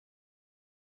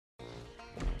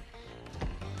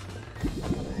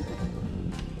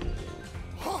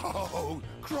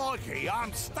Crikey,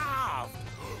 I'm starved.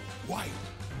 Wait,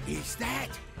 is that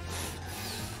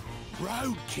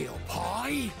roadkill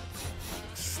pie?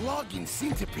 Slug and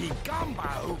centipede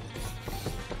gumbo?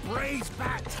 Braised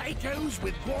potatoes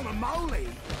with guacamole?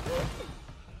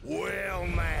 Well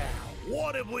now,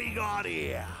 what have we got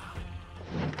here?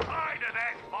 Hi to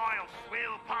that vile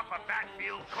swill Papa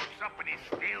Batfield cooks up in his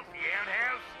filthy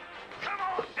outhouse. Come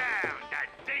on down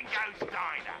to Dingo's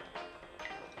Diner.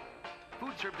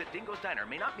 Food served at Dingo's Diner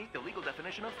may not meet the legal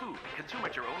definition of food. Consume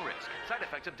at your own risk. Side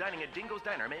effects of dining at Dingo's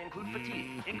Diner may include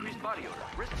fatigue, increased body odor,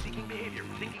 risk-seeking behavior,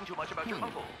 thinking too much about your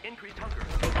uncle, increased hunger,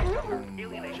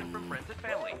 alienation from friends and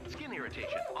family, skin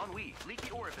irritation, ennui, leaky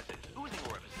orifices, oozing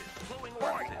orifices, flowing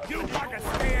orifices. You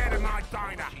fuckers stay out of my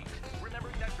diner!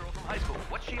 Remembering that girl from high school,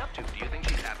 what's she up to? Do you think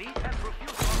she's happy? And profuse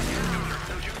volunteer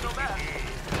so you so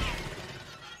bad.